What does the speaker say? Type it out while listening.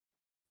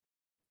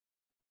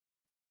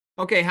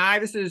Okay, hi,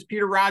 this is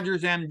Peter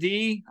Rogers,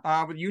 MD,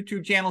 with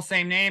YouTube channel,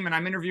 same name, and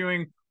I'm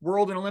interviewing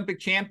world and Olympic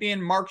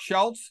champion Mark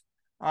Schultz,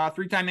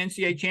 three-time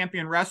NCAA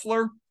champion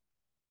wrestler,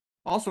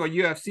 also a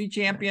UFC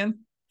champion.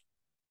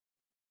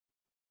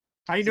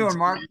 How you doing,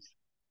 Mark?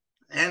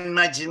 And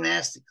my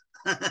gymnastics.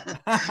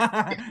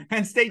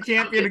 And state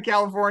champion of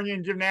California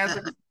in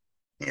gymnastics.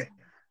 Yeah,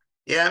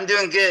 yeah, I'm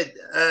doing good.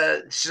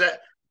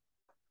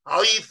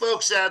 All you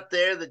folks out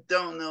there that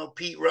don't know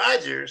Pete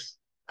Rogers,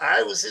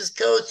 I was his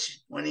coach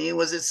when he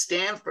was at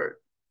Stanford,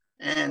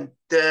 and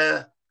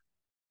there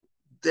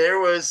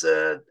was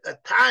a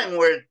time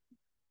where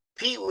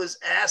Pete was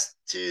asked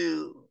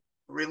to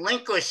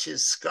relinquish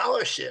his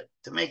scholarship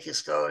to make his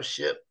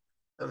scholarship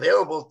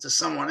available to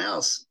someone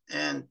else,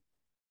 and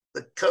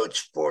the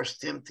coach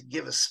forced him to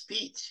give a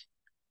speech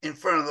in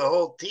front of the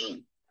whole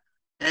team.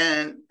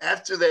 And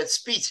after that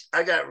speech,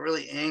 I got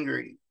really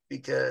angry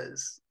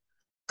because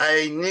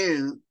I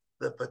knew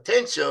the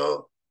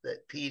potential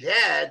that Pete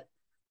had.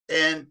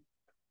 And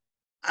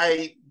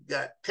I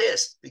got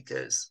pissed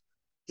because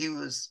he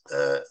was,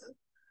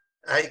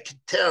 I could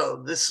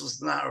tell this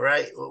was not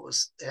right, what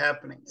was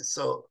happening. And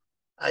so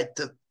I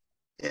took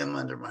him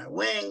under my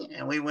wing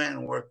and we went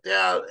and worked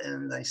out.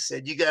 And I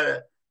said, you got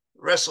to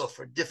wrestle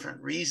for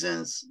different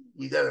reasons.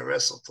 You got to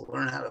wrestle to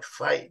learn how to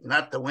fight,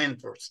 not to win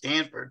for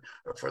Stanford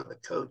or for the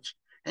coach.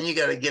 And you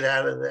got to get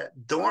out of that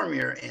dorm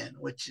you're in,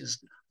 which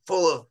is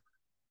full of,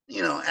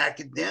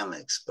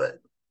 academics, but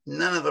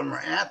none of them are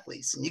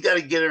athletes. And you got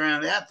to get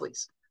around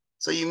athletes.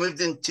 So you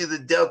moved into the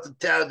Delta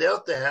Tau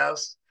Delta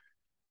house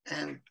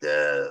and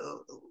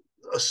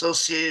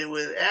associated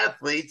with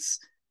athletes,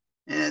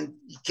 and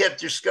you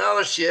kept your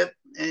scholarship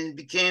and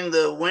became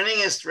the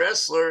winningest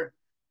wrestler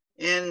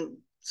in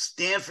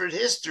Stanford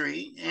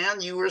history,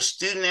 and you were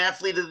student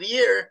athlete of the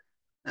year.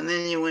 And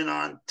then you went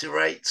on to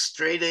write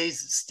straight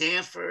A's at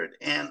Stanford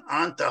and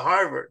on to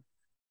Harvard,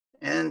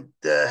 and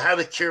how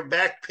to cure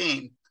back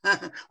pain,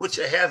 which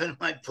I have in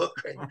my book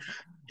right now.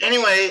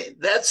 Anyway,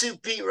 that's who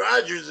Pete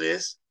Rogers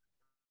is.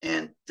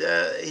 And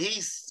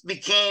he's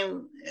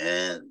became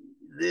an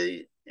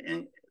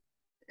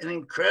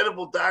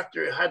incredible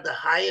doctor. Had the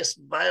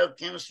highest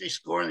biochemistry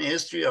score in the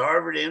history of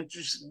Harvard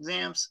entrance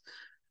exams.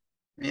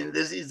 I mean,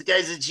 the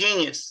guy's a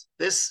genius.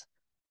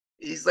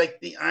 He's like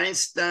the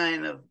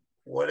Einstein of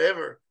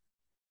whatever.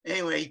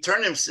 Anyway, he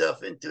turned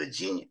himself into a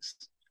genius.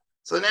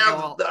 So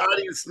now the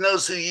audience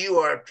knows who you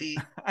are, Pete.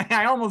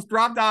 I almost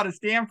dropped out of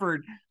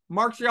Stanford.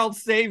 Mark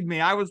Schultz saved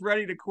me. I was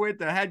ready to quit.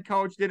 The head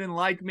coach didn't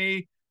like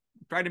me,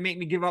 tried to make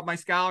me give up my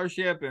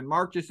scholarship. And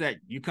Mark just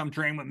said, you come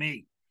train with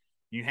me.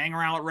 You hang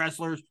around with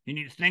wrestlers. You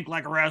need to think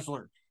like a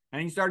wrestler.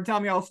 And he started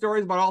telling me all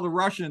stories about all the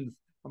Russians,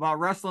 about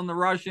wrestling the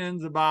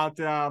Russians, about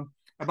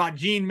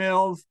Gene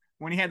Mills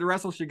when he had to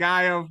wrestle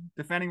Shagayev,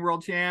 defending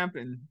world champ,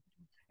 and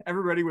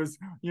everybody was,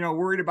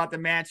 worried about the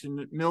match.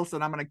 And Mills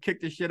said, "I'm going to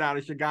kick the shit out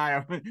of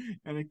Shagayev."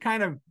 And it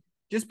kind of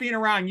just being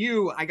around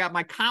you, I got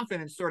my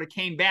confidence sort of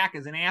came back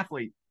as an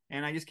athlete,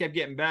 and I just kept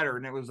getting better,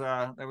 and that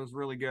was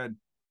really good.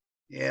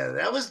 Yeah,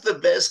 that was the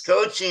best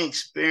coaching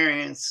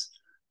experience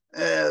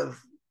of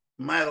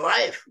my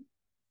life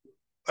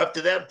up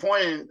to that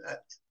point, and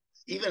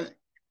even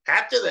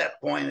after that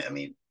point. I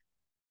mean,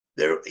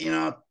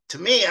 to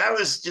me, I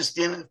was just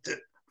in it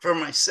for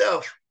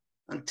myself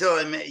until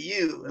I met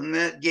you, and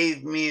that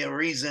gave me a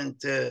reason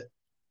to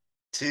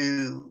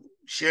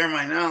share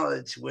my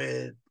knowledge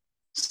with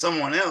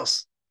someone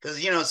else.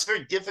 Because it's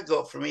very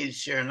difficult for me to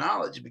share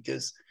knowledge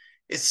because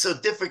it's so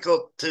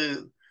difficult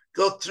to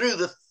go through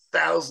the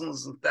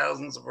thousands and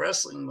thousands of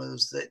wrestling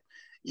moves that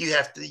you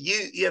have to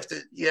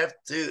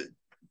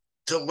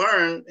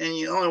learn, and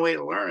the only way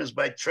to learn is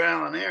by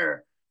trial and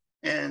error.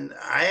 And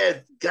I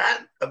had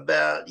got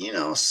about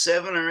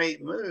 7 or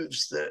 8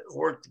 moves that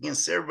worked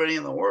against everybody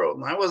in the world,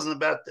 and I wasn't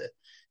about to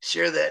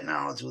share that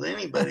knowledge with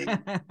anybody,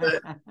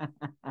 but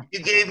you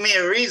gave me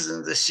a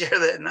reason to share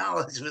that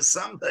knowledge with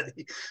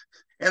somebody.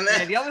 And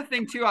then the other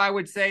thing too, I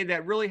would say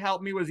that really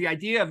helped me was the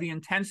idea of the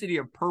intensity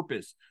of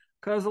purpose.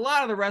 Because a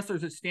lot of the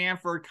wrestlers at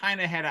Stanford kind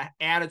of had an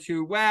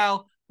attitude,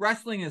 well,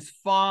 wrestling is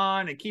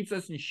fun. It keeps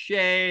us in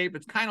shape.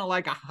 It's kind of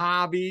like a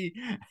hobby.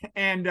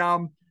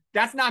 And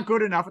that's not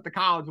good enough at the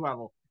college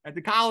level. At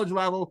the college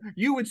level,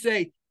 you would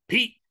say,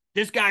 Pete,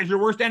 this guy's your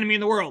worst enemy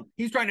in the world.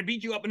 He's trying to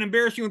beat you up and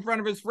embarrass you in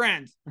front of his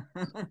friends,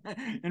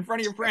 in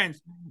front of your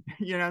friends.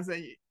 So,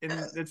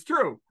 and it's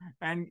true.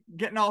 And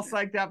getting all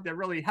psyched up, that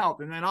really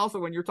helped. And then also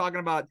when you're talking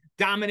about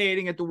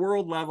dominating at the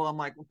world level, I'm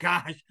like, well,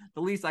 gosh,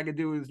 the least I could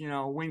do is,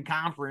 win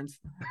conference.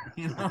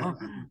 So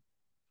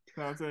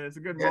it's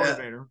a good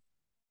motivator.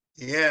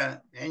 Yeah,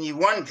 and you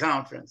won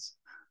conference.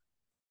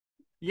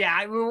 Yeah,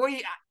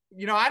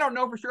 I don't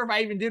know for sure if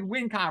I even did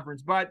win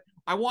conference, but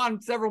I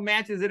won several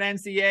matches at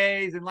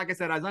NCAAs, and like I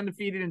said, I was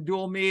undefeated in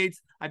dual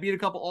meets. I beat a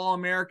couple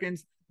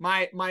All-Americans.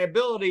 My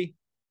ability,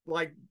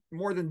 like,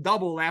 more than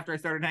doubled after I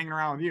started hanging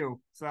around with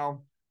you.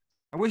 So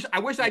I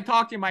wish I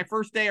talked to you my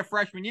first day of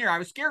freshman year. I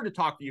was scared to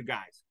talk to you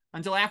guys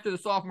until after the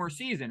sophomore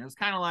season. It was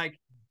kind of like,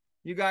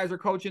 You guys are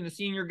coaching the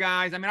senior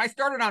guys. I mean, I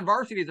started on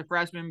varsity as a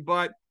freshman,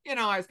 but, you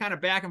know, I was kind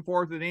of back and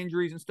forth with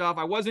injuries and stuff.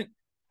 I wasn't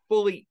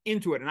fully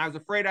into it, and I was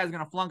afraid I was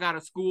going to flunk out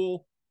of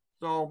school.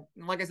 So,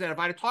 like I said, if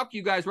I'd have talked to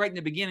you guys right in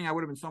the beginning, I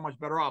would have been so much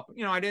better off. But,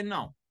 you know, I didn't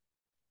know.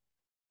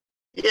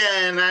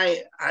 Yeah, and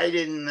I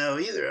didn't know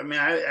either. I mean,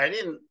 I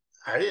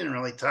didn't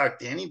really talk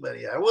to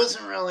anybody. I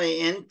wasn't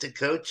really into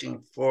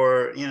coaching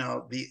for, you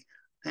know,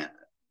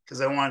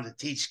 because I wanted to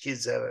teach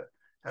kids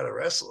how to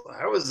wrestle.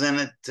 I was in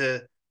it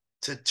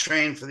to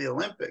train for the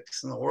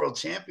Olympics and the World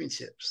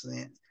Championships.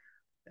 You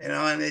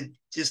know, and it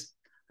just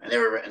I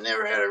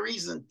never had a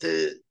reason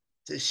to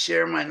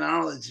share my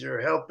knowledge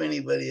or help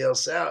anybody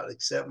else out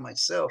except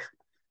myself.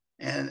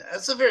 And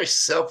that's a very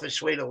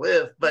selfish way to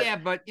live. But yeah,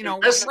 but you know,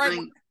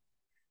 wrestling,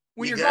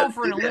 when you you're got going to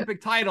for do an that.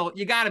 Olympic title,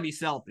 you got to be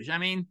selfish. I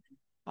mean,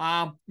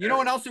 you know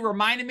what else you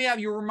reminded me of?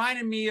 You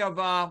reminded me of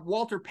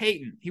Walter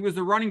Payton. He was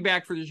the running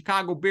back for the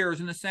Chicago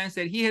Bears in the sense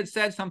that he had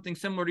said something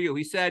similar to you.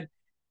 He said,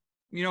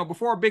 you know,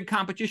 before a big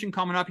competition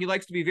coming up, he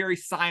likes to be very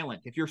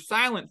silent. If you're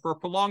silent for a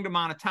prolonged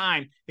amount of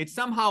time, it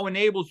somehow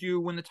enables you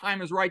when the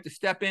time is right to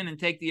step in and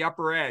take the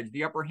upper edge,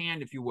 the upper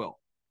hand, if you will.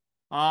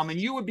 And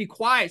you would be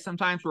quiet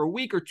sometimes for a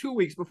week or 2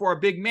 weeks before a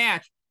big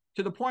match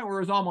to the point where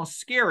it was almost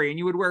scary, and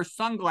you would wear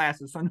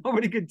sunglasses so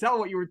nobody could tell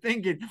what you were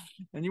thinking.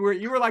 And you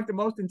were like the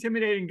most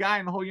intimidating guy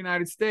in the whole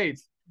United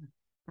States.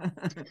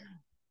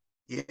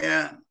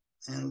 Yeah,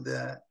 and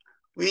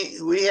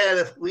we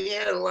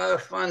had a lot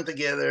of fun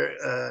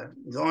together,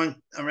 going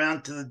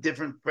around to the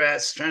different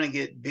frats trying to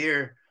get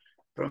beer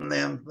from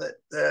them. But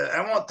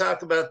I won't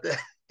talk about that.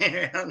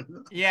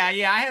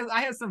 Yeah.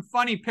 I had some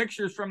funny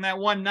pictures from that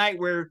one night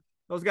where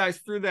those guys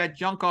threw that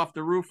junk off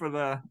the roof of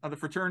the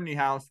fraternity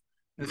house.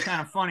 It's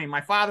kind of funny.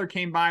 My father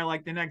came by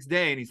like the next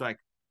day and he's like,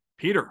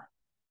 Peter,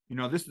 you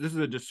know, this is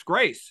a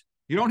disgrace.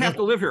 You don't have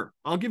to live here.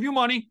 I'll give you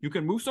money. You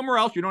can move somewhere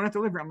else. You don't have to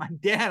live here. I'm like,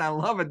 Dad, I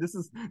love it. This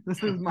is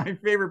my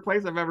favorite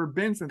place I've ever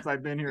been since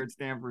I've been here at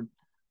Stanford.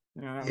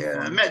 Yeah,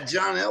 I met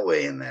John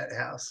Elway in that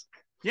house.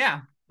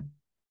 Yeah.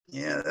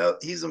 Yeah,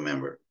 he's a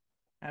member.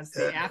 That's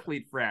the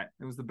athlete frat.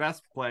 It was the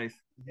best place.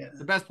 Yeah.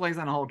 The best place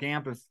on the whole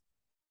campus.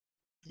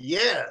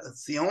 Yeah,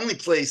 it's the only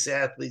place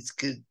athletes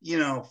could, you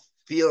know,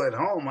 feel at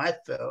home, I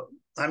felt.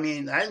 I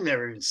mean, I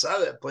never even saw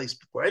that place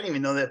before. I didn't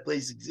even know that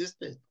place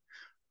existed.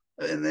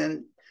 And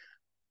then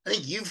I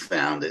think you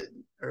found it,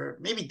 or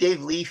maybe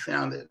Dave Lee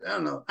found it. I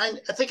don't know. I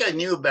think I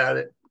knew about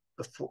it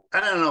before. I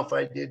don't know if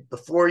I did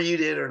before you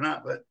did or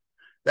not, but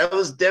that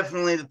was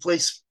definitely the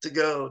place to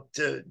go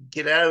to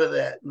get out of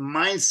that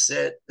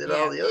mindset that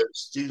all the other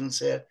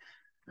students had.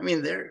 I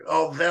mean, they're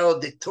all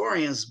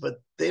valedictorians, but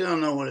they don't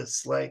know what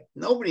it's like.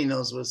 Nobody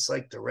knows what it's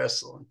like to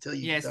wrestle until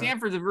you. Yeah,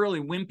 Stanford's a really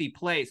wimpy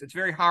place. It's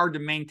very hard to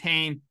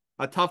maintain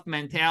a tough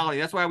mentality.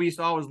 That's why we used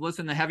to always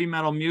listen to heavy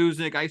metal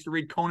music. I used to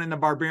read Conan the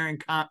Barbarian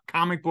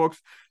comic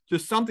books,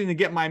 just something to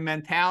get my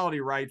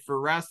mentality right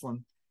for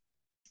wrestling.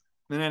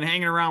 And then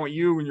hanging around with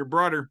you and your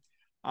brother,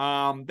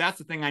 that's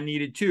the thing I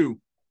needed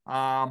too.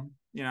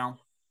 You know,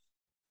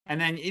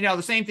 and then, you know,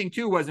 the same thing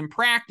too was in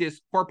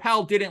practice,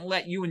 Porpel didn't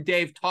let you and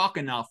Dave talk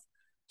enough.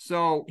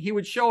 So he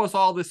would show us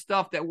all this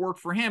stuff that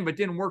worked for him, but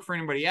didn't work for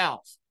anybody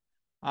else.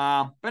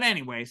 But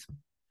anyways,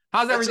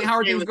 how's everything? How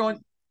are things going?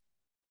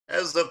 That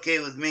was okay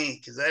with me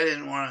because I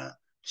didn't want to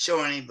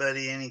show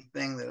anybody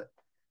anything that,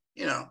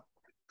 you know,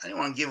 I didn't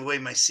want to give away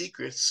my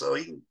secrets. So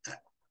he can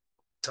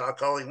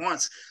talk all he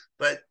wants,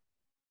 but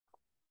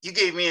you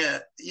gave me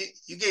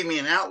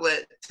an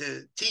outlet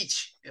to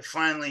teach. It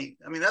finally,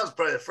 I mean, that was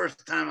probably the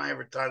first time I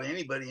ever taught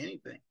anybody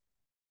anything.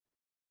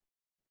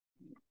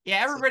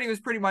 Yeah, everybody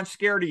was pretty much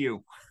scared of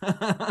you.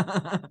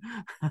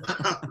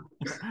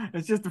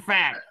 It's just a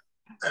fact.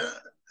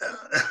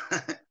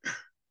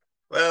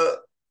 Well,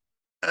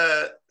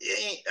 I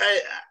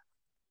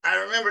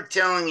remember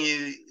telling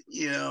you,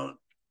 you know,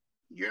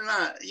 you're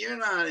not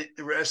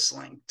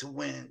wrestling to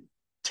win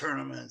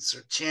tournaments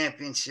or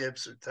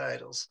championships or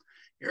titles.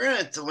 You're in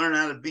it to learn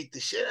how to beat the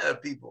shit out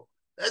of people.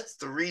 That's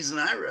the reason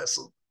I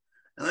wrestled.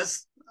 And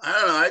I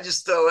don't know, I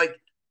just felt like,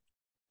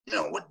 you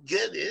know, what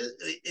good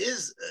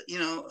is you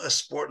know, a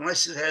sport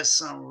unless it has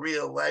some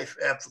real life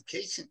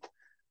application?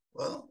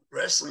 Well,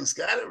 wrestling's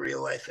got a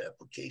real life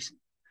application.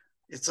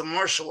 It's a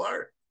martial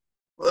art.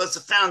 Well, it's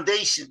a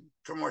foundation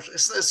for martial.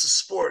 It's a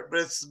sport, but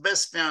it's the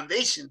best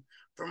foundation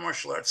for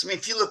martial arts. I mean,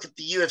 if you look at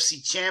the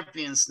UFC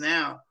champions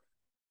now,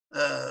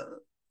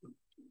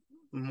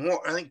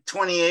 more, I think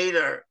 28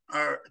 are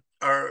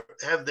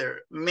have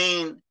their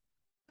main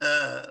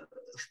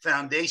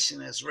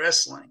foundation as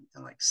wrestling,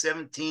 and like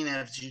 17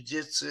 have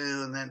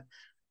jiu-jitsu, and then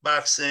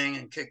boxing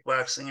and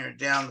kickboxing are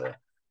down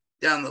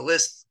the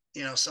list,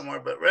 you know, somewhere.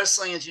 But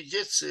wrestling and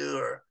jiu-jitsu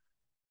are,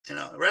 you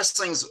know,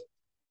 wrestling's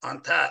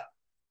on top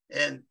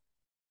and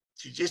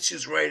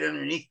jiu-jitsu's right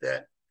underneath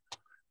that.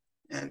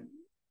 And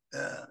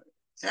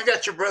I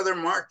got your brother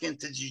Mark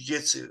into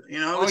jiu-jitsu, you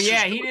know. Oh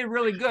yeah, he did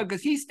really good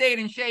because he stayed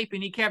in shape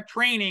and he kept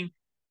training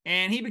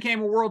and he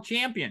became a world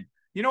champion.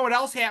 You know what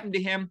else happened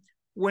to him?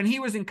 When he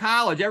was in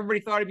college,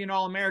 everybody thought he'd be an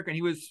All-American.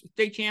 He was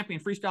state champion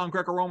freestyle and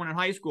Greco-Roman in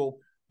high school.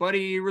 but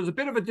he was a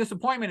bit of a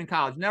disappointment in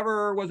college,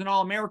 never was an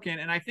All-American.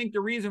 And I think the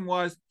reason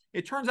was,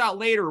 it turns out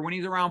later when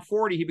he's around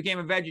 40, he became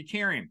a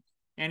vegetarian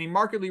and he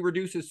markedly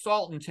reduced his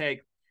salt intake,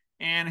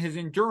 and his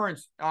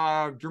endurance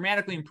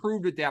dramatically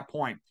improved at that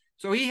point.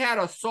 So he had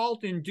a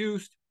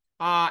salt-induced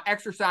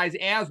exercise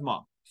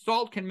asthma.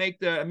 Salt can make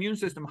the immune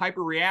system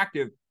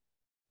hyperreactive,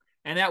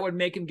 and that would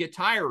make him get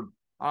tired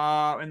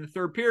in the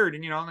third period.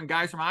 And, and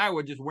guys from Iowa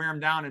would just wear him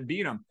down and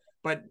beat him.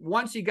 But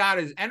once he got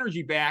his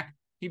energy back,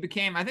 he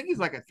became, I think he's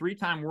like a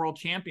 3-time world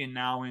champion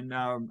now in,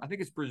 I think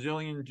it's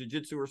Brazilian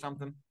Jiu-Jitsu or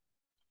something.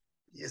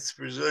 It's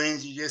Brazilian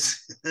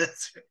Jiu-Jitsu.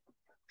 That's right.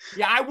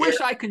 Yeah, I wish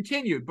I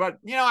continued, but,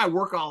 I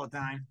work all the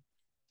time.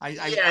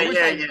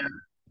 Yeah.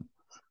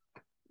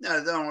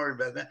 No, don't worry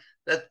about that.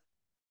 That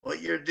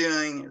what you're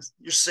doing is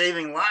you're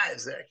saving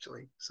lives,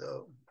 actually.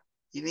 So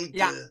you need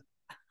to.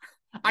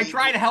 I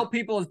try to help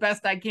people as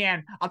best I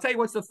can. I'll tell you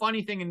what's the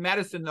funny thing in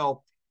medicine,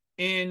 though.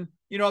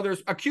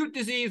 There's acute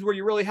disease where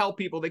you really help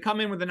people. They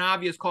come in with an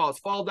obvious cause,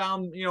 fall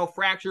down,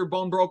 fracture,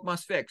 bone broke,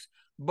 must fix.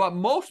 But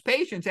most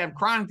patients have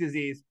chronic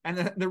disease.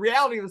 And the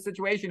reality of the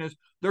situation is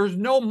there's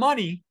no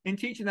money in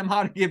teaching them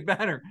how to get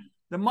better.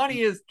 The money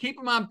is keep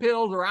them on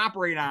pills or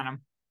operate on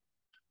them.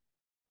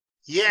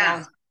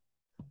 Yeah.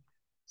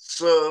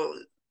 So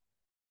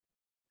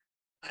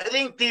I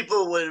think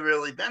people would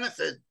really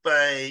benefit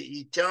by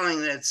you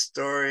telling that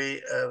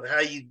story of how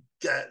you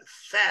got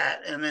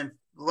fat and then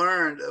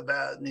learned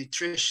about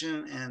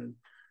nutrition, and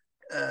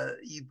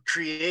you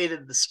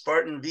created the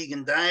Spartan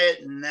vegan diet,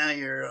 and now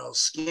you're all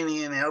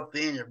skinny and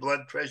healthy and your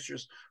blood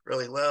pressure's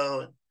really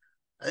low.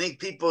 I think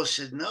people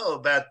should know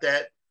about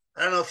that.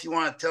 I don't know if you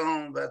want to tell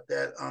them about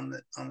that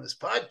on this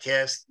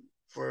podcast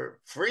for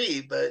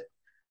free, but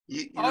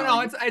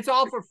it's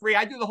all for free.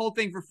 I do the whole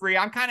thing for free.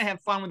 I kind of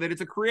have fun with it.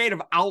 It's a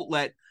creative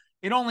outlet.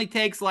 It only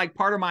takes like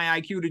part of my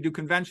IQ to do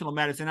conventional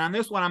medicine. On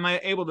this one, I'm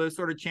able to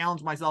sort of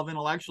challenge myself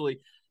intellectually.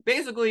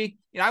 Basically,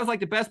 I was like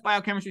the best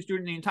biochemistry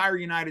student in the entire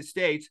United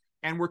States,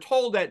 and we're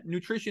told that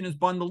nutrition is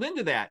bundled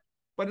into that.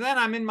 But then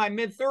I'm in my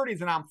mid-30s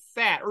and I'm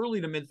fat,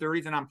 early to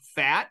mid-30s, and I'm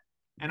fat,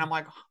 and I'm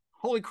like,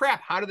 holy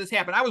crap, how did this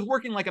happen? I was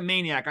working like a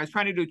maniac. I was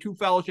trying to do 2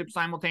 fellowships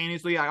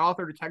simultaneously. I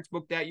authored a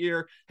textbook that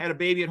year, had a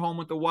baby at home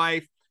with the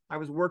wife. I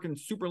was working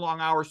super long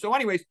hours. So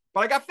anyways,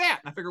 but I got fat.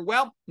 And I figured,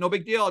 well, no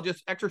big deal. I'll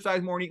just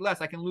exercise more and eat less.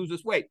 I can lose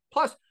this weight.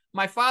 Plus,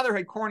 my father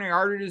had coronary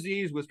artery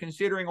disease, was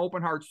considering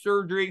open heart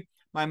surgery.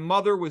 My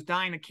mother was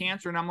dying of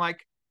cancer. And I'm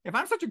like, if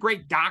I'm such a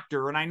great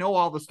doctor and I know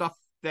all the stuff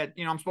that,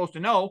 I'm supposed to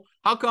know,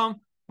 how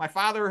come my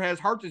father has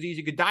heart disease?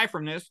 He could die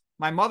from this.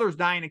 My mother's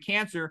dying of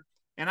cancer.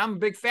 And I'm a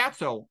big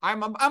fatso.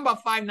 I'm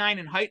about 5'9"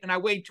 in height, and I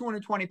weigh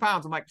 220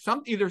 pounds. I'm like,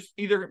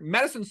 either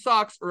medicine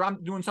sucks or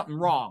I'm doing something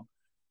wrong.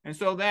 And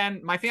so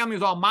then my family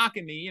was all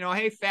mocking me,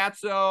 hey,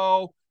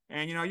 fatso,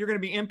 and, you're going to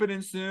be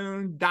impotent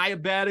soon,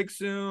 diabetic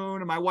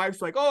soon. And my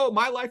wife's like, oh,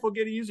 my life will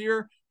get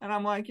easier. And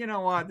I'm like, you know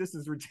what? This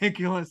is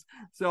ridiculous.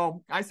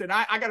 So I said,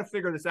 I got to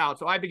figure this out.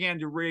 So I began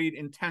to read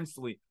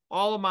intensely.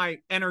 All of my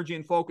energy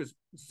and focus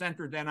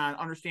centered then on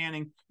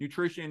understanding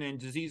nutrition and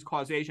disease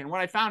causation.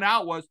 What I found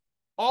out was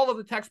all of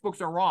the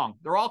textbooks are wrong.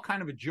 They're all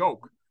kind of a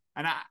joke.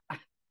 And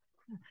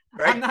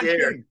I'm not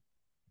kidding.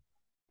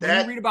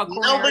 That, read about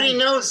nobody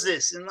knows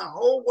this in the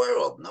whole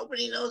world.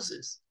 Nobody knows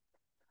this.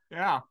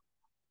 Yeah.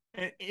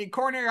 In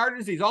coronary artery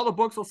disease, all the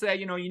books will say,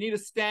 you need a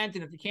stent,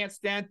 and if you can't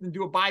stent, then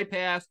do a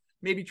bypass,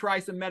 maybe try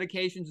some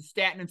medications, a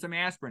statin and some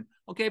aspirin.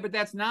 Okay, but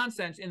that's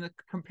nonsense. In the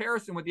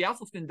comparison with the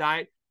Esselstyn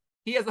diet,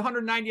 he has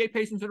 198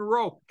 patients in a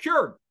row.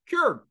 Cured.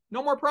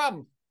 No more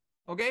problems.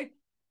 Okay?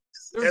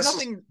 There's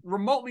nothing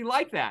remotely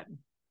like that.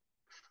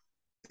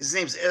 His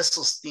name's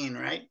Esselstyn,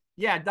 right?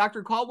 Yeah,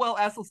 Dr. Caldwell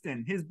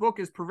Esselstyn. His book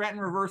is Prevent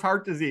and Reverse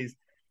Heart Disease.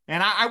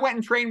 And I went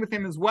and trained with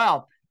him as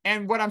well.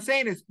 And what I'm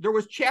saying is there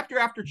was chapter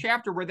after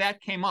chapter where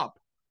that came up.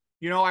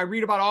 I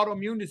read about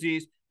autoimmune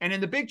disease. And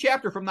in the big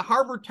chapter from the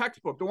Harvard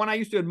textbook, the one I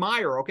used to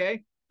admire,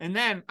 okay? And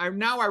then I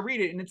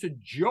read it, and it's a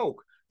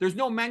joke. There's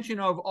no mention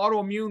of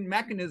autoimmune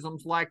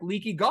mechanisms like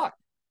leaky gut,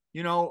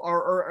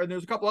 or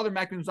there's a couple other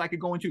mechanisms I could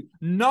go into.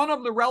 None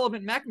of the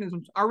relevant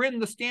mechanisms are in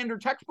the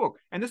standard textbook.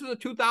 And this is a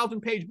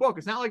 2,000-page book.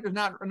 It's not like there's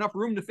not enough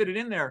room to fit it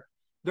in there.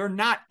 They're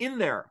not in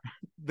there.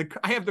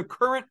 I have the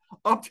current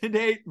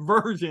up-to-date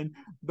version,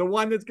 the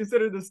one that's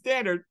considered the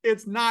standard.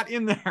 It's not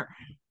in there.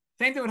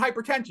 Same thing with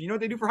hypertension. You know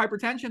what they do for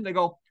hypertension? They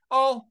go,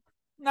 95%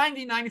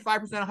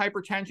 of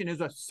hypertension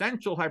is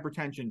essential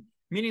hypertension,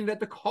 meaning that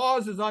the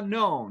cause is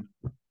unknown.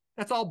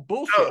 That's all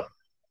bullshit. Oh,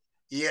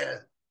 yeah.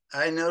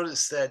 I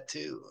noticed that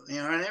too.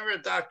 Whenever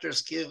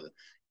doctors give,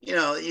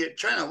 you're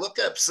trying to look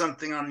up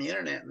something on the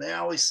internet, and they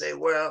always say,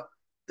 well,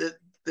 this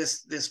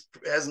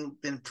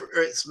hasn't been,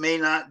 it may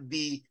not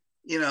be,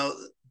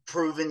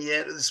 proven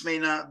yet. This may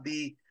not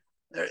be,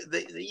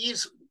 they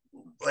use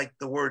like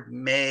the word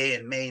may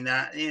and may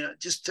not,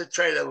 just to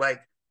try to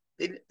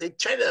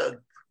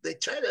they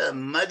try to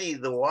muddy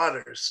the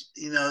waters,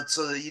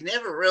 so that you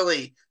never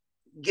really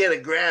get a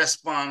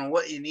grasp on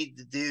what you need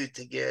to do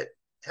to get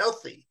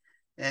healthy.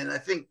 And I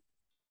think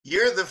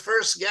you're the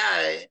first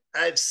guy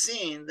I've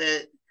seen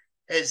that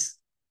has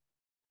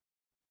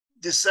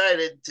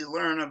decided to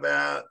learn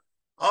about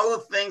all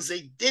the things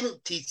they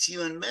didn't teach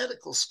you in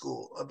medical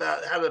school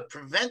about how to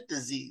prevent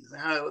disease,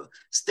 how to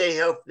stay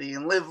healthy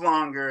and live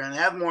longer and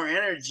have more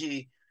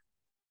energy.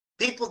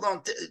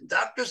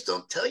 Doctors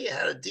don't tell you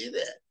how to do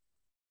that.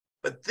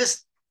 But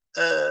this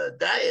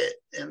diet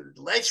and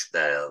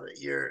lifestyle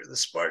the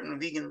Spartan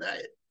vegan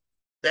diet,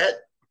 that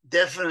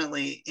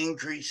definitely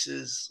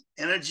increases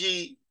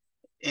energy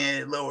and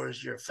it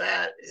lowers your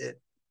fat.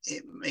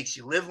 It makes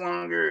you live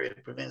longer.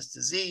 It prevents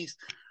disease.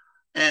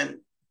 And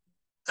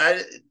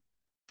I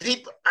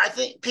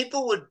think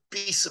people would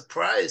be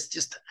surprised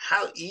just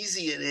how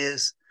easy it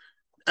is.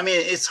 I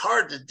mean, it's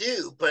hard to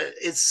do, but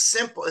it's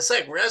simple. It's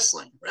like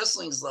wrestling.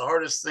 Wrestling is the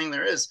hardest thing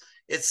there is.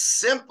 It's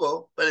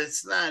simple, but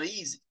it's not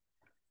easy.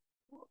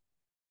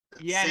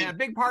 Yeah, and a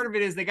big part of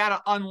it is they got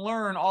to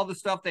unlearn all the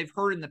stuff they've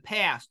heard in the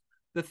past.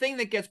 The thing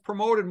that gets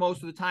promoted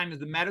most of the time is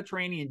the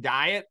Mediterranean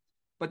diet,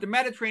 but the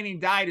Mediterranean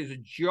diet is a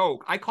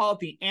joke. I call it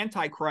the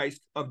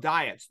Antichrist of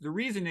diets. The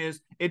reason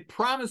is it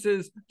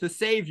promises to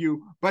save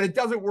you, but it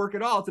doesn't work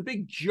at all. It's a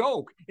big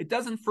joke. It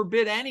doesn't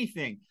forbid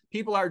anything.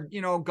 People are,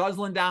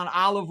 guzzling down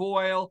olive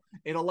oil.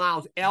 It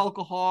allows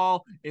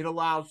alcohol. It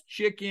allows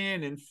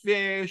chicken and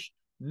fish,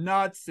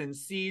 nuts and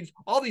seeds,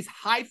 all these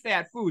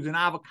high-fat foods and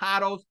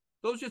avocados.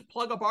 Those just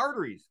plug up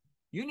arteries.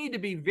 You need to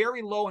be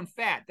very low in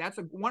fat. That's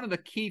one of the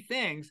key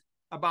things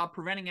about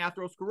preventing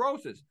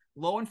atherosclerosis.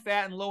 Low in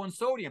fat and low in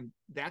sodium.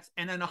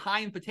 And then a high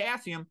in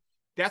potassium.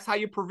 That's how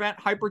you prevent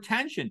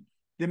hypertension.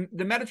 The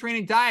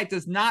Mediterranean diet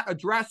does not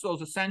address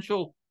those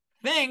essential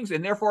things,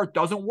 and therefore it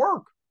doesn't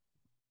work.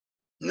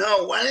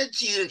 No, why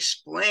don't you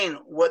explain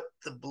what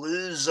the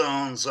blue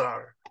zones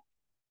are?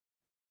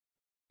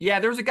 Yeah,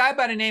 there's a guy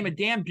by the name of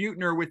Dan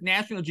Buettner with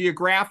National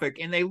Geographic,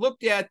 and they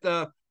looked at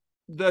the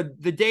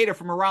data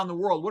from around the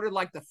world. What are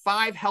like the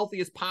 5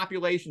 healthiest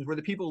populations where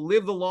the people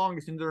live the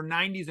longest in their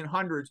 90s and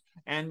 100s,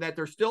 and that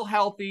they're still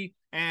healthy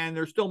and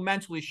they're still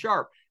mentally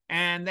sharp.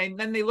 And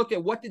then they looked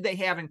at what did they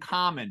have in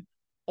common.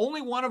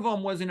 Only one of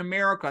them was in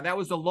America. That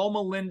was the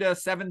Loma Linda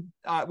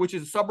which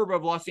is a suburb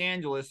of Los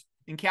Angeles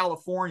in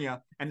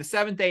California. And the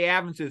Seventh-day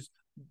Adventists,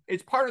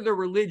 it's part of their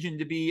religion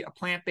to be a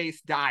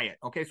plant-based diet.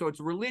 Okay, so it's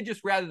religious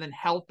rather than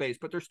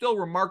health-based, but they're still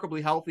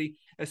remarkably healthy,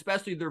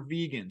 especially they're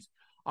vegans.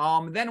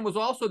 Then it was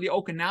also the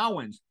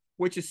Okinawans,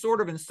 which is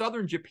sort of in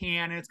southern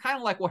Japan, and it's kind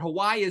of like what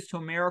Hawaii is to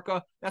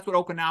America. That's what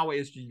Okinawa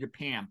is to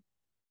Japan.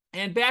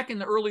 And back in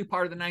the early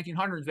part of the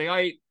 1900s, they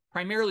ate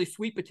primarily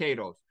sweet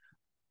potatoes.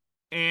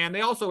 And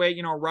they also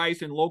ate,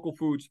 rice and local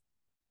foods.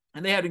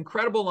 And they had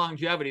incredible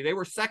longevity. They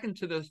were second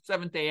to the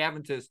Seventh-day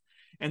Adventists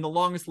and the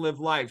longest lived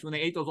lives when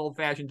they ate those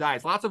old-fashioned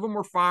diets. Lots of them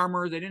were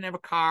farmers. They didn't have a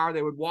car.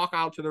 They would walk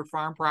out to their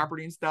farm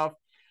property and stuff.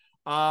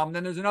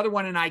 Then there's another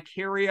one in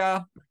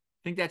Icaria.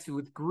 I think that's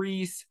with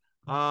Greece.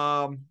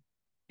 And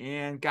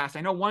gosh,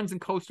 I know one's in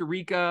Costa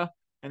Rica,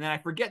 and then I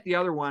forget the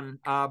other one.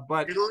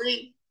 But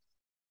Italy?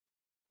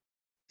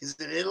 Is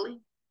it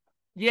Italy?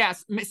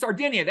 Yes,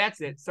 Sardinia,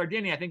 that's it.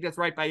 Sardinia, I think that's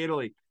right by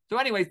Italy. So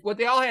anyways, what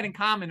they all had in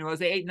common was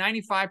they ate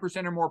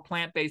 95% or more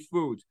plant-based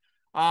foods.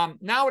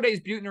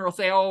 Nowadays, Buettner will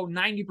say,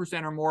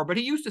 90% or more, but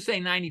he used to say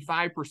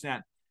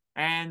 95%.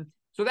 And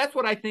so that's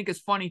what I think is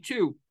funny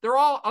too. They're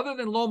all, other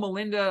than Loma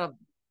Linda,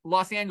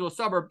 Los Angeles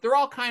suburb, they're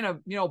all kind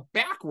of,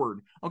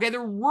 backward. Okay,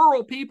 they're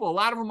rural people. A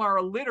lot of them are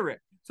illiterate.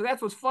 So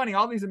that's what's funny.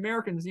 All these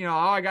Americans,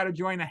 I got to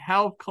join a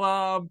health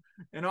club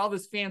and all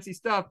this fancy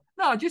stuff.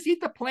 No, just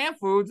eat the plant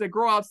foods that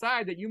grow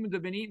outside that humans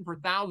have been eating for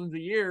thousands of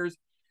years.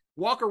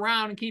 Walk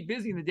around and keep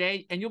busy in the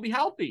day, and you'll be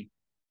healthy.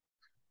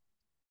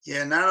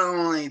 Yeah, not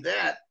only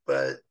that,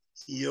 but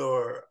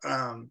your,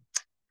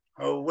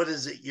 what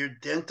is it? Your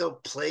dental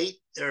plate,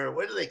 or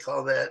what do they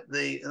call that?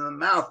 In the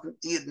mouth,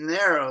 it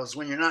narrows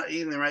when you're not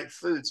eating the right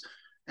foods.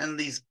 And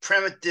these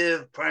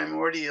primitive,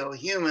 primordial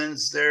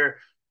humans, their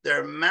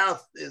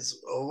mouth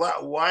is a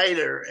lot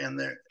wider, and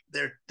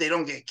they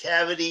don't get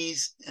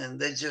cavities, and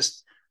they're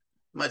just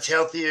much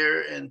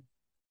healthier. And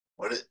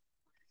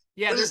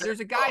there's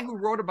a guy who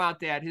wrote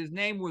about that. His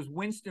name was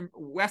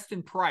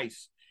Weston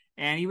Price,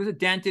 and he was a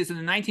dentist in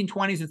the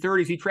 1920s and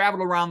 30s. He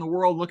traveled around the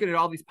world looking at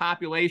all these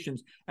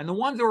populations, and the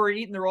ones that were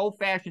eating their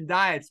old-fashioned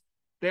diets,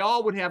 they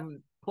all would have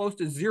close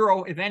to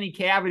zero, if any,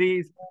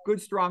 cavities,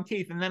 good strong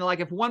teeth. And then, like,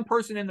 if one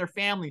person in their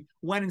family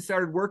went and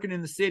started working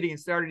in the city and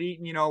started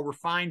eating,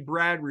 refined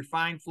bread,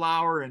 refined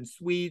flour, and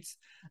sweets,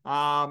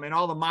 and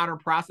all the modern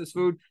processed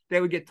food,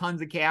 they would get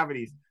tons of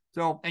cavities.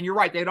 So, and you're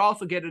right, they'd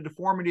also get a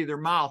deformity of their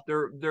mouth.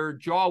 Their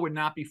jaw would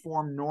not be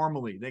formed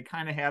normally. They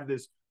kind of have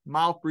this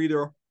mouth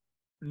breather,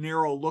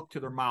 narrow look to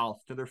their mouth,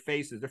 to their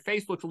faces. Their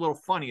face looks a little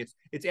funny.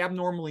 It's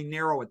abnormally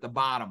narrow at the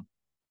bottom.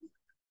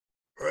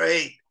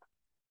 Right.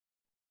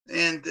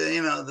 And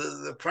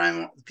the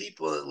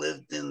people that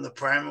lived in the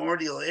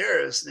primordial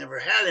eras never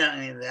had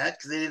any of that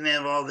because they didn't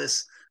have all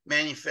this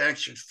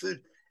manufactured food.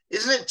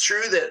 Isn't it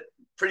true that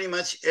pretty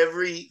much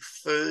every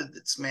food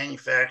that's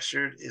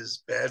manufactured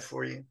is bad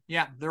for you?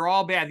 Yeah, they're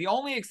all bad. The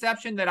only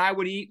exception that I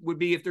would eat would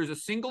be if there's a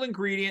single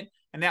ingredient,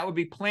 and that would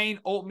be plain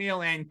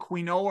oatmeal and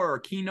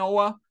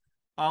quinoa,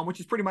 which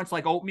is pretty much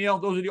like oatmeal.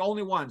 Those are the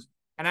only ones.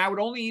 and I would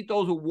only eat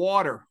those with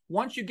water.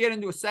 Once you get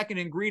into a second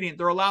ingredient,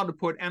 they're allowed to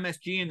put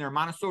MSG in there,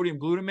 monosodium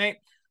glutamate,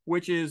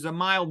 which is a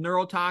mild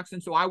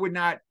neurotoxin. So I would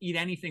not eat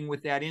anything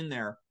with that in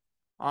there.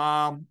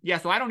 Yeah,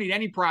 so I don't eat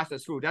any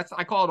processed food.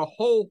 I call it a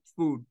whole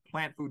food,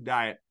 plant food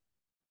diet.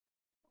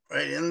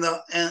 Right, and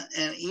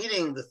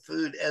eating the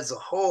food as a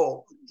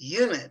whole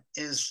unit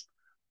is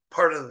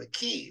part of the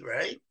key,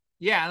 right?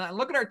 Yeah, and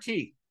look at our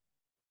teeth.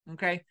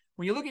 Okay,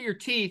 when you look at your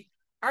teeth,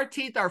 our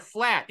teeth are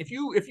flat. If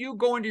you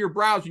go into your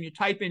browser and you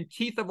type in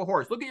teeth of a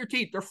horse, look at your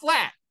teeth, they're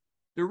flat.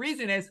 The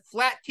reason is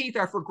flat teeth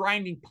are for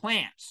grinding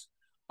plants.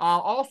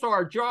 Also,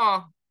 our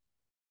jaw,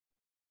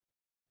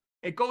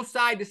 it goes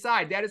side to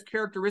side. That is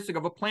characteristic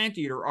of a plant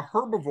eater, a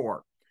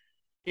herbivore.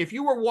 If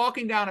you were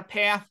walking down a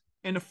path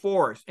in the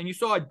forest and you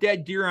saw a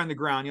dead deer on the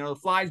ground, the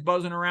flies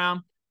buzzing around,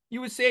 you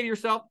would say to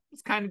yourself,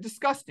 it's kind of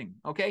disgusting,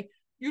 okay?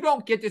 You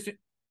don't get this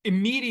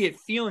immediate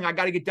feeling, I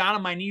got to get down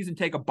on my knees and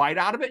take a bite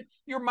out of it.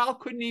 Your mouth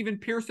couldn't even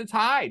pierce its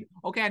hide.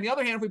 Okay, on the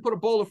other hand, if we put a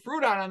bowl of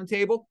fruit out on the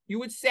table, you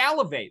would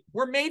salivate.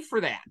 We're made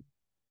for that.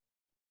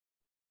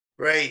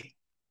 Right.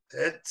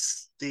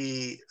 That's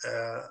the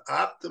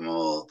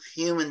optimal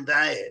human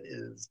diet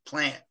is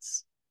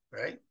plants,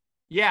 right?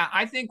 Yeah,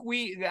 I think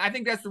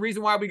that's the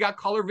reason why we got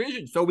color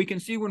vision, so we can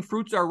see when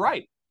fruits are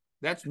ripe.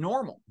 That's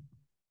normal.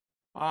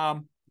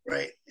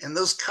 Right. And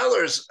those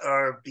colors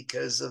are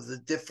because of the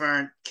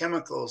different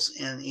chemicals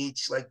in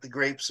each, like the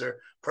grapes are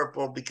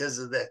purple because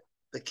of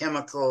the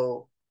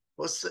chemical.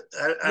 What's the,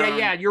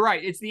 yeah, you're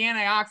right. It's the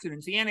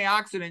antioxidants. The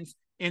antioxidants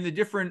in the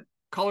different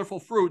colorful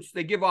fruits,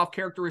 they give off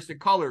characteristic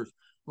colors,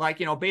 like,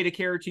 beta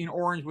carotene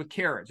orange with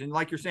carrots. And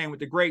like you're saying,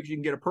 with the grapes, you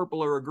can get a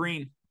purple or a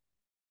green.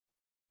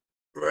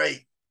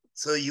 Right.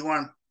 So you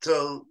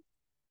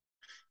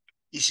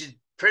should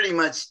pretty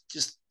much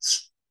just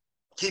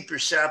keep your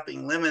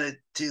shopping limited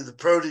to the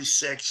produce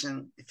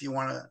section if you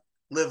want to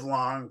live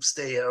long,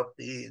 stay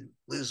healthy, and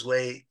lose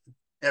weight,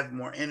 have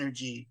more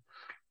energy,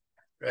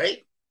 right?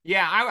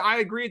 Yeah, I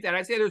agree with that.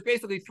 I'd say there's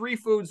basically 3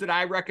 foods that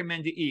I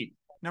recommend to eat.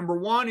 Number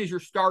 1 is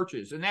your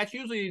starches, and that's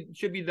usually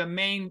should be the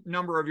main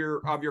number of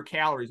your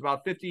calories,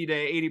 about 50 to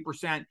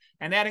 80%,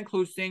 and that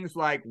includes things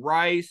like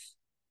rice,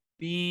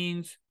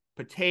 beans,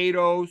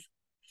 potatoes,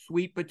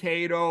 sweet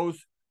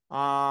potatoes,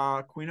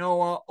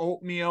 quinoa,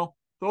 oatmeal.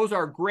 Those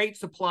are great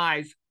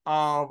supplies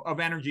of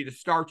energy to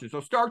starches. So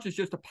starch is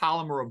just a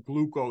polymer of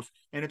glucose,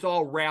 and it's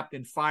all wrapped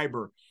in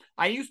fiber.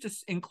 I used to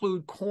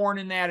include corn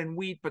in that and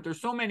wheat, but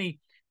there's so many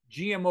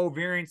GMO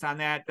variants on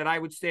that I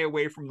would stay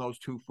away from those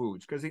 2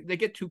 foods because they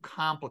get too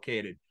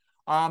complicated.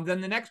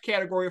 Then the next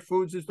category of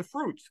foods is the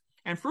fruits.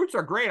 And fruits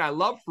are great. I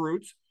love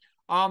fruits.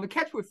 The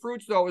catch with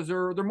fruits, though, is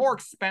they're more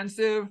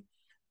expensive.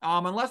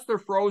 Unless they're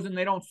frozen,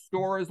 they don't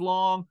store as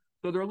long.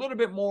 So they're a little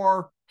bit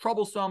more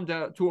troublesome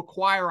to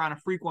acquire on a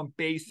frequent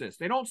basis.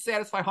 They don't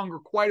satisfy hunger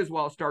quite as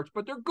well as starch,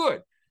 but they're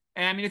good.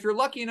 And I mean, if you're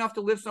lucky enough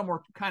to live somewhere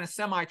kind of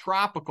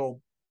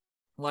semi-tropical,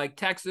 like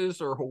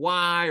Texas or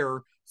Hawaii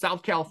or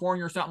South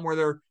California or something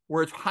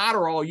where it's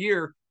hotter all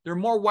year, they're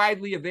more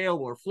widely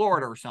available, or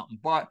Florida or something.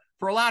 But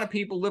for a lot of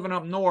people living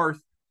up north,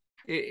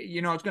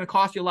 it's going to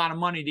cost you a lot of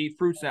money to eat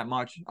fruits that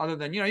much. Other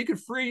than, you can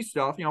freeze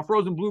stuff.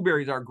 Frozen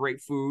blueberries are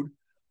great food.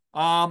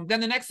 Then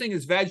the next thing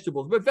is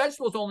vegetables, but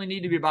vegetables only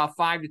need to be about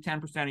 5 to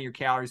 10% of your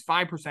calories.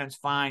 5% is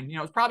fine.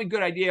 It's probably a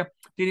good idea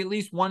to eat at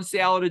least 1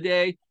 salad a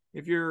day.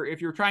 If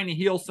you're trying to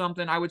heal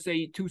something, I would say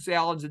eat 2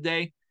 salads a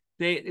day.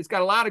 It's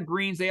got a lot of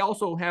greens. They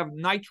also have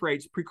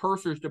nitrates,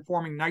 precursors to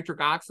forming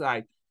nitric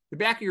oxide. The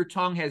back of your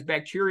tongue has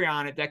bacteria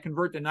on it that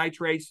convert the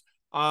nitrates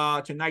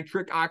to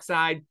nitric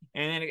oxide.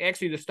 And then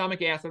actually the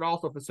stomach acid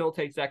also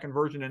facilitates that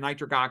conversion to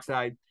nitric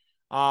oxide.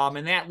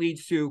 And that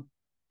leads to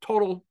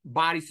total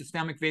body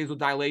systemic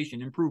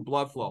vasodilation, improved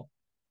blood flow.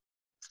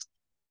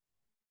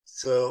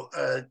 So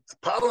a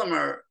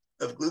polymer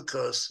of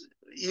glucose,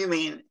 you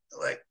mean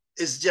like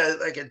it's just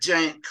like a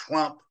giant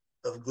clump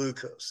of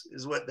glucose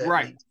is what that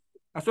means?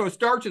 So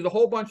starch is a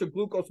whole bunch of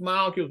glucose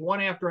molecules,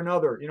 one after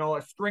another,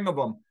 a string of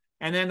them.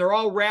 And then they're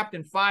all wrapped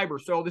in fiber.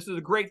 So this is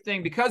a great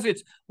thing because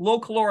it's low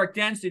caloric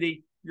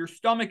density. Your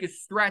stomach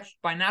is stretched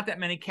by not that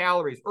many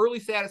calories.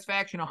 Early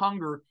satisfaction of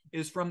hunger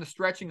is from the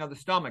stretching of the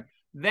stomach.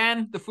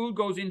 Then the food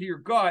goes into your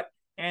gut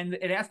and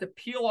it has to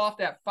peel off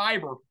that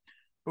fiber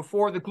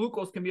before the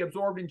glucose can be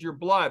absorbed into your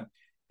blood.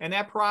 And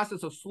that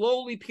process of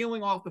slowly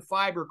peeling off the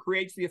fiber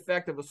creates the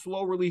effect of a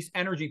slow release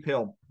energy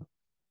pill.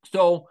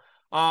 So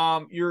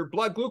your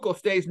blood glucose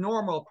stays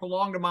normal a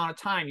prolonged amount of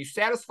time. You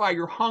satisfy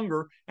your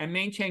hunger and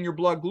maintain your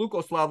blood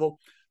glucose level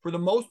for the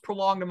most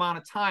prolonged amount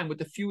of time with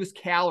the fewest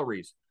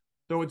calories.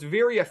 So it's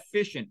very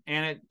efficient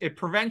and it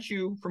prevents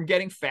you from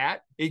getting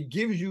fat. It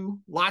gives you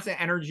lots of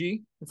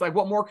energy. It's like,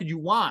 what more could you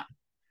want?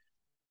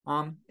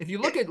 If you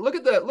look at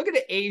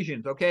the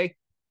Asians, okay,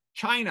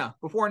 China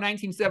before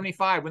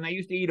 1975, when they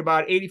used to eat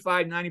about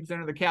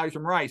 85-90% of the calories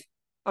from rice,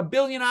 1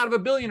 billion out of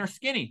 1 billion are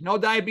skinny. No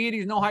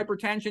diabetes, no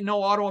hypertension, no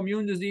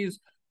autoimmune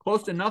disease,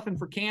 close to nothing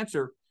for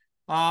cancer.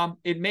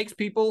 It makes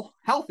people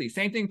healthy.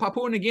 Same thing,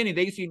 Papua New Guinea,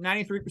 they used to eat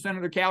 93%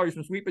 of their calories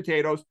from sweet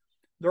potatoes.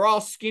 They're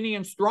all skinny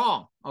and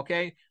strong,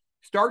 okay?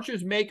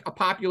 Starches make a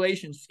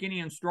population skinny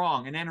and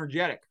strong and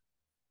energetic.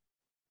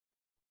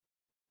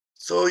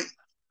 So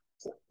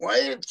why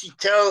didn't you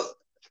tell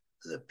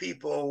the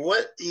people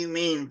what do you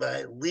mean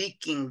by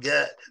leaking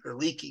gut or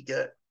leaky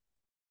gut?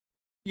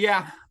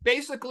 Yeah,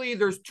 basically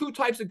there's two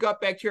types of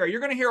gut bacteria. You're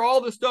going to hear all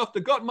this stuff,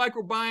 the gut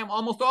microbiome,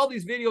 almost all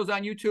these videos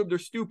on YouTube, they're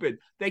stupid.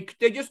 They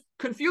just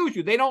confuse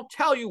you. They don't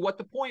tell you what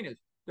the point is.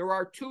 There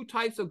are two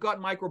types of gut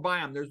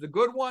microbiome. There's the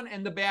good one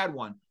and the bad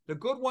one. The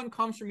good one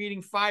comes from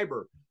eating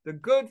fiber.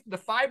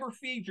 The fiber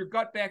feeds your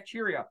gut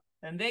bacteria,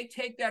 and they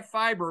take that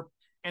fiber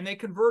and they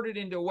convert it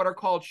into what are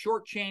called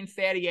short chain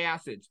fatty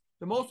acids.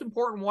 The most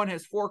important one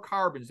has 4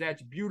 carbons.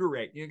 That's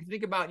butyrate. You can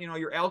think about,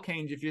 your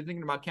alkanes if you're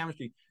thinking about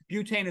chemistry.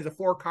 Butane is a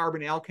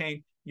 4-carbon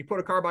alkane. You put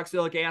a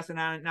carboxylic acid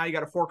on it. Now you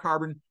got a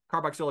 4-carbon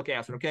carboxylic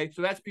acid. Okay,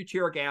 so that's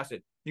butyric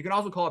acid. You can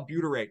also call it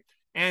butyrate.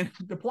 And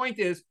the point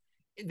is,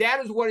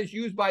 that is what is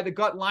used by the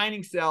gut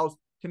lining cells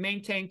to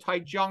maintain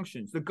tight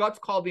junctions. The gut's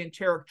called the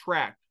enteric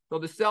tract. So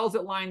the cells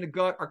that line the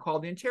gut are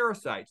called the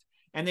enterocytes.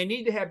 And they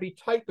need to be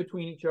tight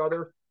between each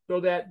other so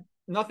that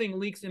nothing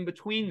leaks in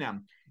between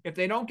them. If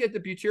they don't get the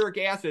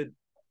butyric acid,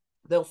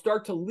 they'll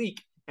start to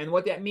leak. And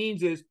what that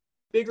means is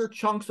bigger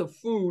chunks of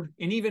food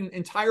and even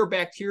entire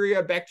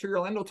bacteria,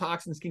 bacterial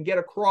endotoxins can get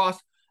across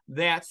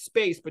that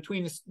space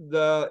between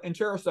the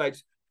enterocytes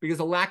because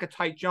of lack of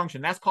tight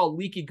junction. That's called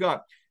leaky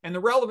gut. And the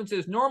relevance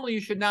is normally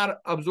you should not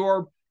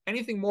absorb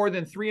anything more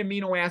than 3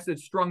 amino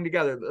acids strung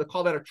together. They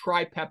call that a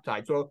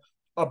tripeptide. So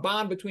a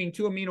bond between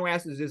 2 amino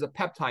acids is a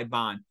peptide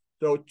bond.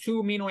 So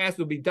 2 amino acids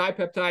would be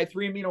dipeptide,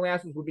 3 amino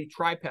acids would be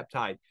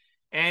tripeptide.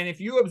 And if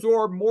you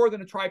absorb more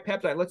than a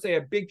tripeptide, let's say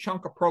a big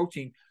chunk of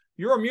protein,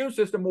 your immune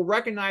system will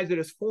recognize it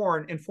as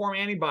foreign and form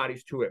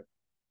antibodies to it.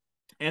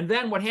 And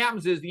then what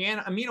happens is the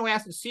amino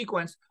acid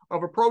sequence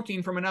of a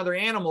protein from another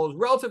animal is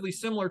relatively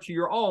similar to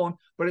your own,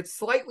 but it's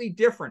slightly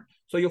different.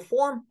 So you'll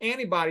form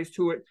antibodies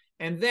to it,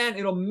 and then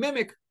it'll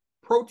mimic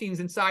proteins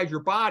inside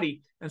your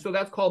body. And so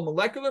that's called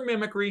molecular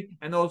mimicry.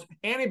 And those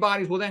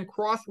antibodies will then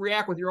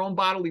cross-react with your own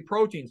bodily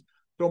proteins.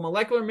 So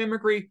molecular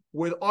mimicry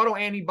with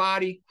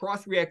autoantibody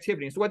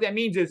cross-reactivity. So what that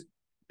means is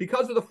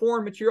because of the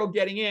foreign material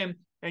getting in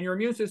and your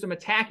immune system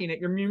attacking it,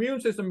 your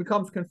immune system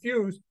becomes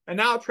confused, and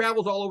now it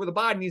travels all over the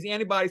body, and these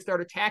antibodies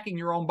start attacking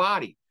your own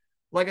body.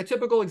 Like a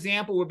typical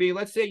example would be,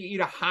 let's say you eat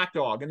a hot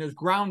dog, and there's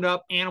ground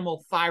up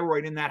animal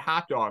thyroid in that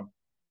hot dog.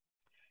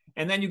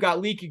 And then you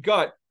got leaky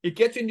gut. It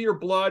gets into your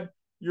blood.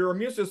 Your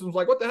immune system's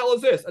like, what the hell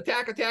is this?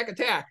 Attack, attack,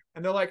 attack.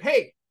 And they're like,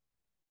 hey.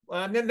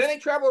 And then they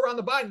travel around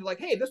the body. And they're like,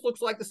 hey, this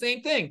looks like the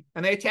same thing.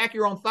 And they attack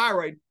your own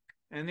thyroid.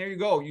 And there you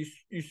go.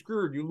 You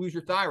screwed. You lose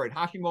your thyroid.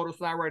 Hashimoto's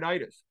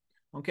thyroiditis.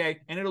 Okay.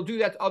 And it'll do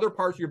that to other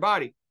parts of your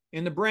body.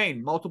 In the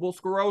brain, multiple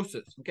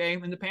sclerosis. Okay.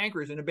 In the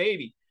pancreas, in a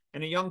baby,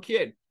 in a young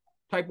kid.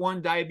 Type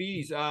 1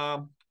 diabetes,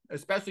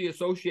 especially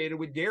associated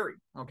with dairy.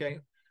 Okay.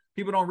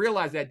 People don't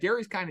realize that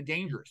dairy is kind of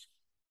dangerous,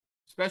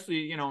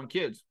 especially, in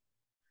kids.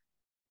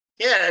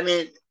 Yeah. I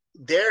mean,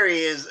 dairy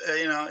is,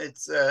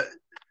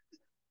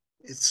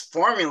 it's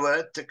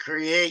formula to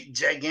create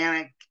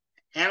gigantic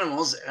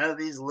animals out of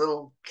these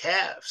little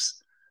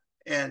calves.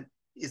 And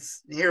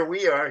here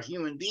we are,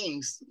 human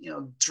beings,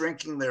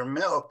 drinking their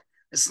milk.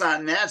 It's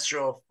not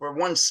natural for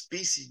one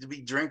species to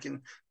be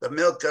drinking the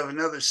milk of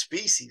another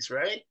species,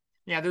 right?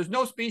 Yeah, there's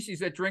no species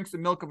that drinks the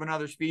milk of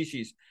another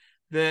species.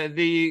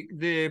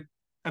 The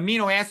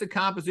amino acid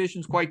composition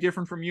is quite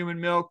different from human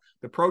milk.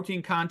 The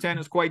protein content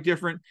is quite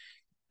different.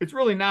 It's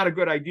really not a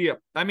good idea.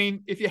 I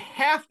mean, if you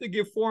have to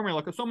give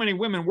formula, because so many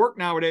women work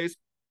nowadays,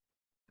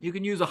 you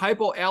can use a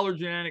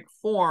hypoallergenic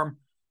form.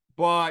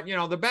 But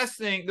the best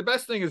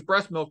thing is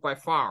breast milk by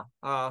far.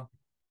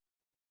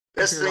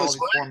 Best thing is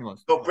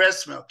formulas. Oh,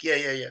 breast milk.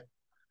 Yeah.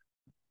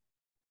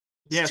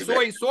 Yeah,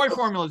 soy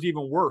formula is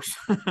even worse.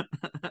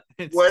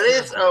 What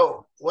is?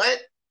 Oh, what?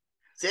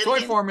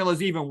 Soy formula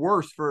is even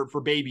worse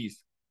for babies.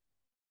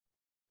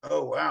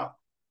 Oh, wow.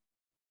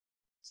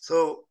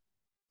 So,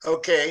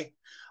 okay.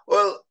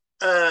 Well,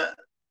 the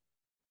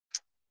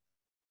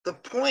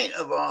point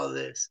of all of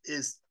this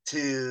is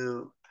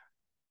to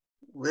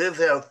live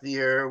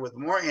healthier, with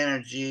more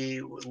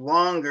energy, with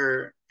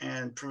longer,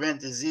 and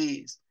prevent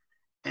disease.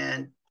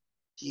 And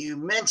you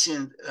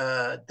mentioned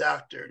a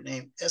doctor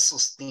named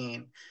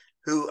Esselstyn,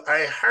 who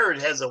I heard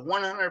has a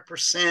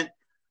 100%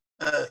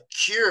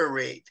 cure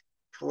rate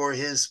for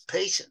his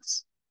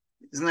patients.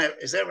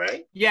 Is that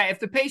right? Yeah, if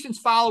the patients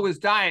follow his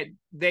diet,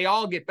 they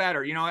all get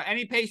better.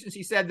 Any patients,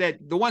 he said that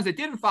the ones that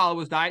didn't follow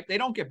his diet, they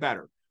don't get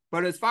better.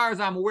 But as far as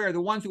I'm aware,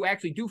 the ones who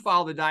actually do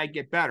follow the diet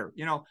get better.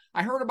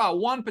 I heard about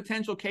one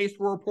potential case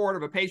report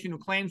of a patient who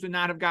claims to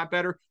not have got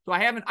better. So I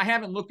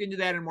haven't looked into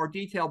that in more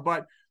detail.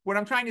 But what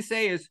I'm trying to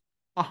say is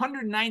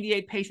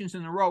 198 patients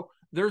in a row,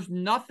 there's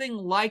nothing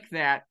like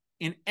that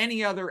in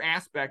any other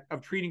aspect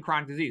of treating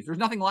chronic disease. There's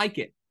nothing like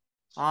it,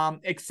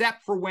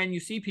 except for when you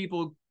see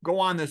people go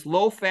on this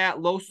low-fat,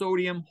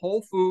 low-sodium,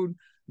 whole food,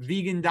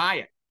 vegan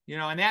diet.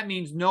 And that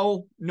means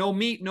no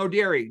meat, no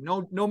dairy,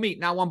 no meat,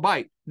 not one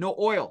bite, no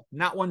oil,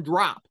 not one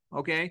drop.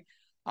 Okay.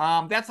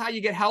 That's how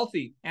you get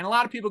healthy. And a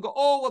lot of people go,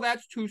 oh, well,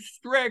 that's too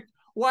strict.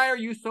 Why are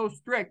you so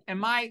strict? And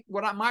my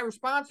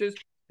response is,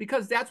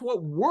 because that's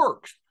what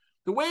works.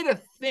 The way to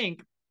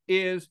think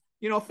is,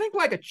 think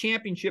like a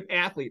championship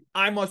athlete.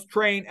 I must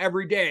train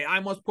every day. I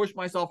must push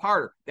myself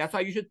harder. That's how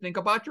you should think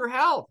about your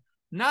health.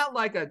 Not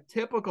like a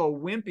typical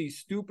wimpy,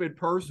 stupid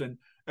person.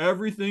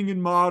 Everything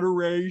in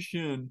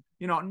moderation.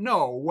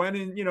 No. When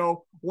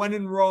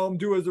in Rome,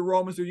 do as the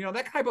Romans do.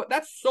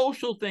 That's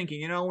social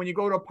thinking. When you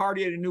go to a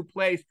party at a new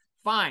place,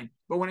 fine.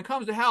 But when it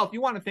comes to health,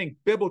 you want to think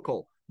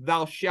biblical.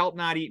 Thou shalt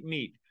not eat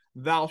meat.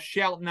 Thou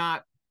shalt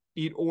not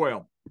eat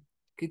oil,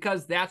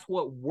 because that's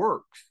what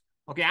works.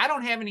 Okay, I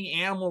don't have any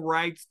animal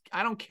rights.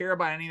 I don't care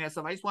about any of that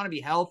stuff. I just want to be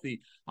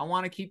healthy. I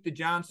want to keep the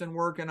Johnson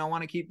working. I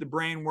want to keep the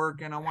brain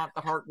working. I want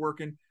the heart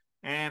working.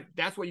 And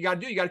that's what you got to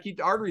do. You got to keep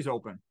the arteries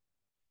open.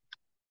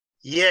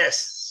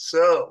 Yes.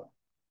 So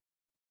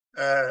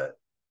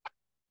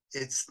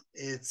it's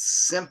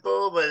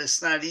simple, but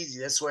it's not easy.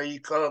 That's why you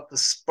call it the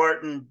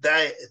Spartan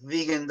diet,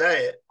 vegan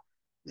diet.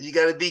 You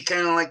got to be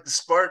kind of like the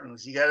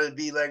Spartans. You got to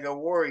be like a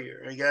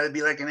warrior. You got to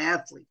be like an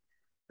athlete,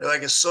 or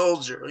like a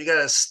soldier. You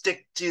got to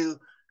stick to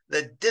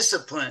the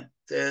discipline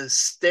to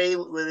stay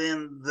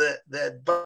within that